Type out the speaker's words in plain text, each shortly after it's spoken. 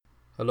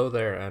Hello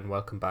there, and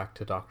welcome back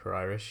to Dr.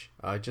 Irish.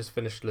 I just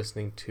finished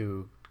listening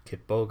to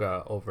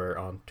Kitboga over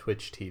on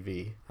Twitch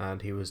TV,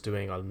 and he was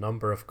doing a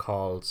number of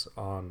calls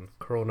on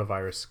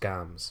coronavirus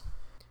scams.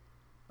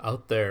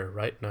 Out there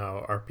right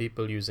now are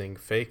people using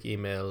fake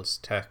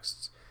emails,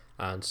 texts,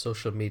 and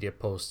social media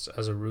posts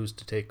as a ruse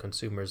to take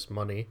consumers'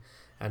 money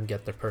and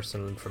get their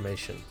personal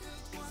information.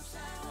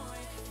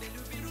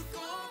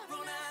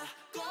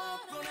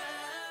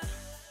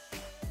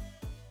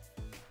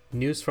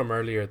 News from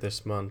earlier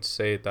this month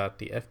say that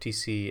the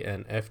FTC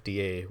and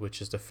FDA,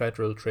 which is the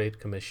Federal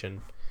Trade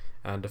Commission,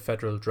 and the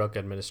Federal Drug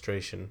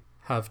Administration,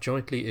 have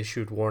jointly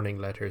issued warning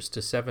letters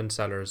to 7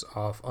 sellers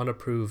of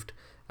unapproved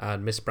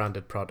and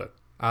misbranded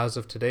products. As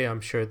of today, I'm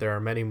sure there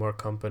are many more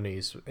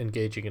companies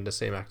engaging in the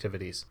same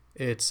activities.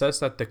 It says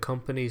that the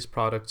company's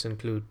products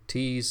include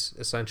teas,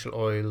 essential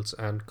oils,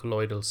 and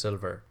colloidal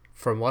silver.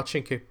 From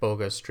watching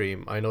Kitboga's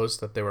stream, I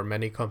noticed that there were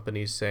many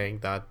companies saying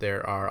that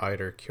there are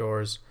either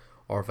cures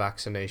or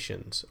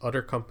vaccinations.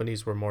 Other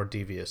companies were more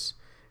devious.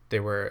 They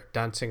were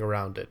dancing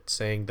around it,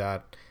 saying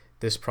that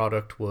this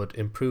product would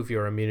improve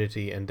your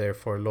immunity and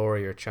therefore lower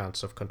your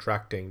chance of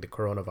contracting the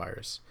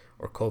coronavirus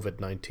or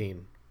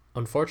COVID-19.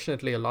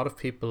 Unfortunately, a lot of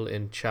people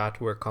in chat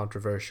were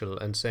controversial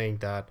and saying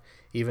that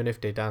even if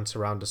they dance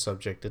around the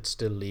subject, it's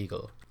still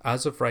legal.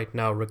 As of right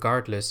now,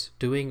 regardless,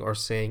 doing or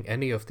saying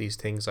any of these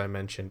things I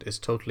mentioned is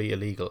totally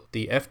illegal.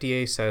 The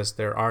FDA says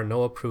there are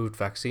no approved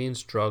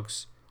vaccines,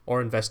 drugs,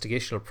 or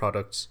investigational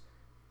products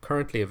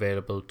currently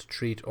available to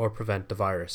treat or prevent the virus.